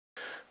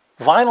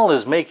Vinyl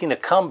is making a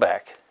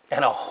comeback,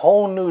 and a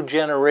whole new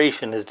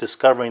generation is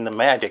discovering the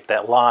magic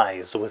that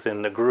lies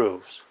within the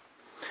grooves.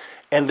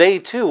 And they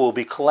too will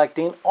be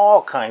collecting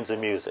all kinds of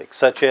music,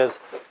 such as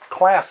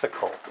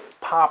classical,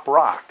 pop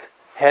rock,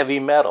 heavy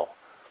metal,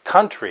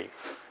 country,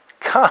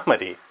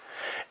 comedy,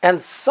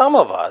 and some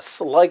of us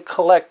like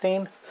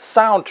collecting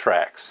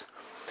soundtracks.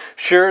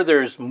 Sure,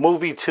 there's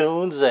movie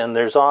tunes and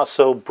there's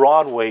also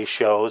Broadway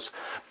shows,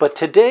 but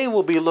today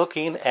we'll be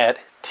looking at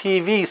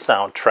TV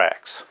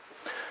soundtracks.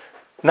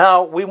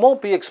 Now, we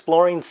won't be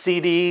exploring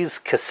CDs,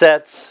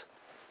 cassettes,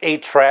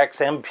 8-tracks,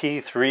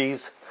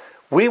 MP3s.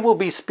 We will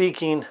be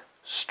speaking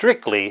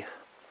strictly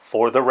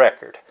for the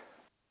record.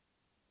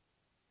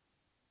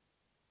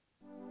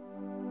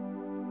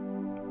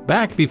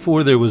 Back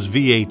before there was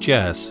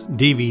VHS,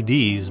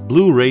 DVDs,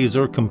 Blu-rays,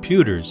 or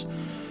computers,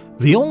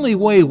 the only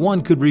way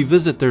one could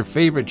revisit their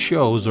favorite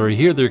shows or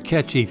hear their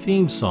catchy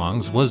theme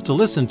songs was to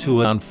listen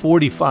to it on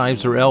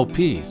 45s or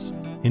LPs.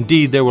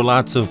 Indeed, there were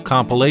lots of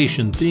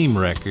compilation theme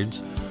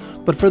records,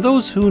 but for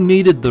those who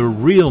needed the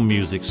real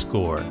music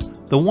score,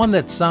 the one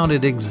that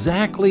sounded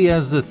exactly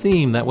as the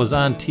theme that was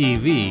on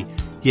TV,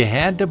 you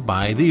had to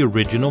buy the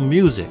original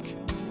music.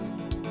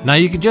 Now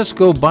you could just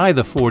go buy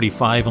the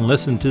 45 and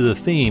listen to the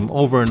theme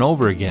over and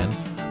over again,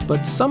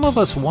 but some of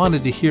us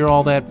wanted to hear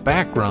all that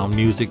background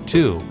music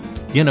too.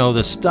 You know,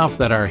 the stuff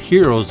that our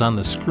heroes on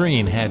the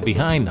screen had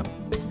behind them.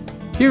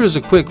 Here is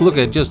a quick look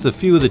at just a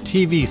few of the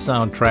TV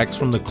soundtracks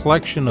from the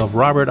collection of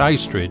Robert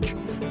Eystridge.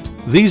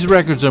 These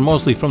records are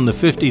mostly from the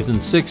 50s and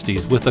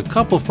 60s, with a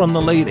couple from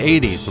the late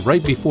 80s,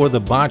 right before the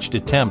botched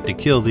attempt to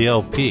kill the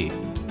LP.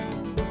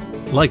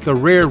 Like a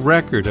rare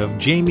record of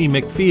Jamie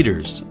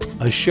McFeeters,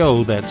 a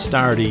show that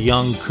starred a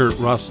young Kurt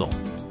Russell.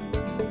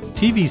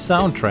 TV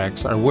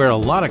soundtracks are where a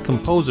lot of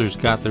composers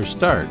got their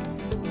start.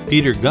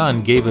 Peter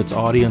Gunn gave its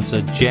audience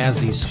a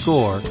jazzy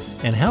score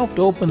and helped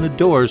open the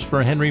doors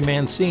for Henry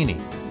Mancini.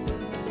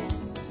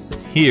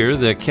 Here,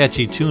 the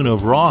catchy tune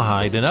of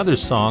Rawhide and other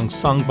songs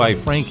sung by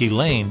Frankie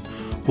Laine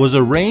was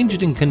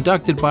arranged and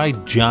conducted by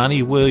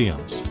Johnny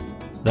Williams.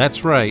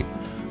 That's right,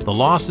 the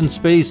Lost in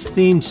Space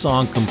theme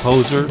song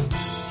composer.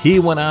 He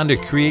went on to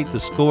create the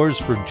scores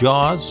for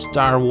Jaws,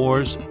 Star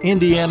Wars,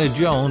 Indiana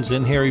Jones,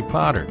 and Harry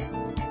Potter.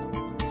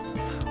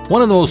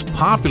 One of the most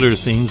popular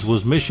themes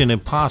was Mission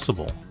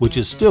Impossible, which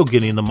is still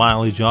getting the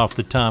mileage off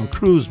the Tom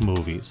Cruise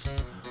movies.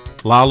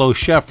 Lalo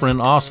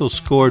Schifrin also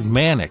scored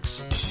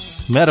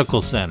Mannix,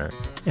 Medical Center,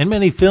 and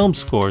many film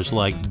scores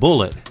like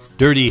Bullet,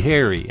 Dirty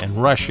Harry,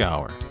 and Rush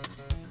Hour.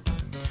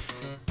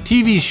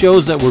 TV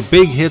shows that were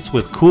big hits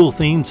with cool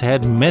themes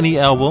had many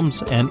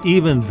albums, and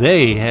even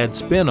they had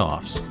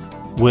spin-offs,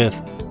 with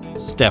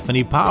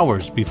Stephanie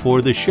Powers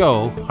before the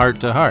show Heart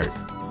to Heart.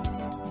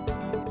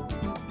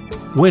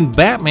 When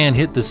Batman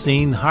hit the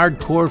scene,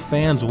 hardcore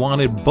fans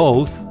wanted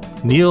both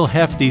Neil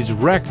Hefti's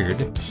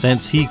record,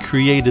 since he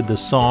created the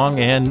song,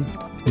 and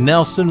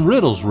Nelson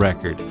Riddle's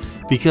record,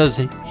 because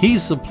he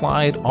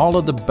supplied all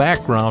of the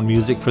background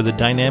music for the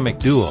dynamic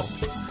duo.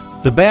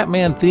 The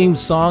Batman theme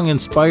song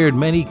inspired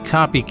many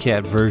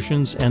copycat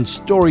versions and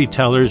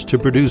storytellers to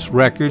produce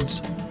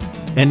records,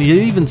 and you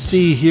even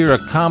see here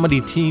a comedy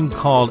team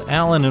called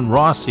Allen and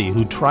Rossi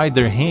who tried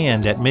their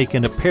hand at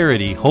making a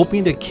parody,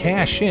 hoping to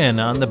cash in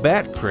on the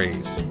Bat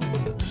craze.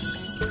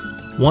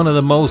 One of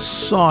the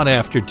most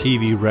sought-after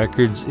TV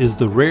records is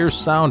the rare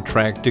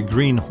soundtrack to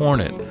Green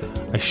Hornet,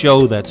 a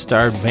show that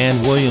starred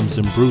Van Williams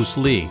and Bruce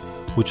Lee,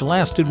 which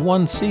lasted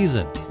one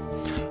season.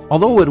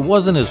 Although it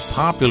wasn't as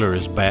popular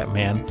as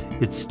Batman,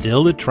 it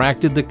still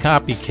attracted the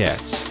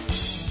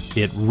copycats.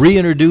 It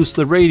reintroduced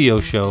the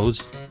radio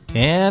shows,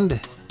 and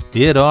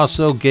it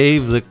also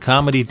gave the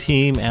comedy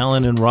team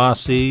Allen and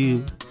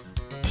Rossi,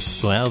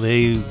 well,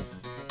 they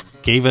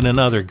gave it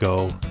another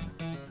go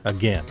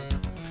again.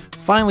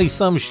 Finally,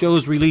 some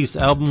shows released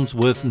albums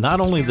with not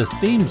only the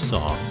theme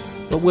song,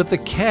 but with the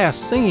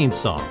cast singing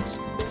songs.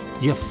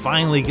 You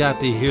finally got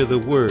to hear the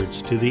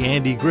words to the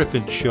Andy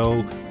Griffith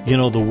Show, you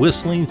know, the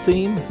whistling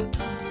theme,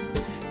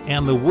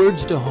 and the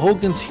words to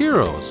Hogan's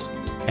Heroes,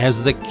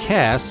 as the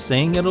cast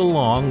sang it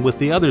along with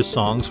the other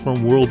songs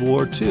from World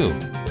War II.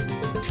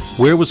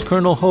 Where was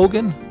Colonel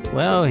Hogan?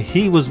 Well,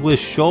 he was with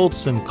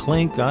Schultz and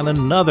Klink on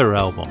another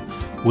album,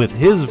 with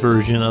his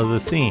version of the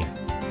theme.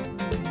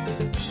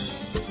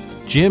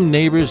 Jim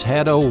Nabors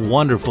had a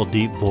wonderful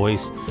deep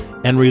voice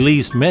and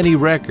released many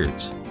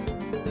records,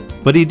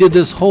 but he did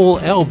this whole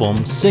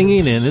album singing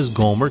in his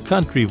Gomer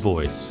country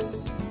voice.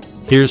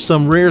 Here's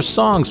some rare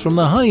songs from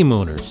the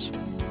Honeymooners,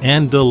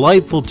 and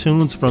delightful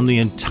tunes from the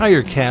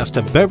entire cast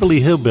of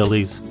Beverly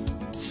Hillbillies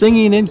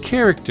singing in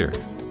character.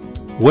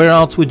 Where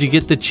else would you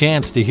get the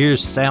chance to hear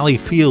Sally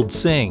Field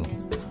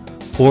sing?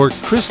 Or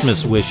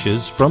Christmas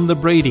Wishes from the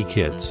Brady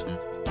Kids.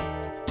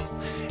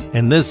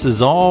 And this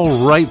is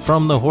all right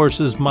from the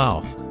horse's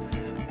mouth.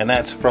 And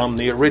that's from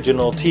the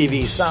original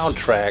TV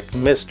soundtrack,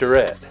 Mr.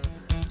 Ed.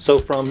 So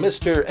from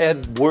Mr.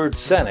 Edward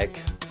Senek,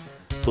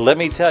 let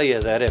me tell you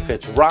that if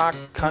it's rock,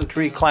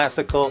 country,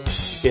 classical,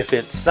 if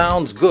it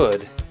sounds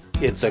good,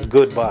 it's a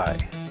goodbye.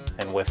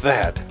 And with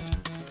that,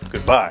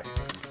 goodbye.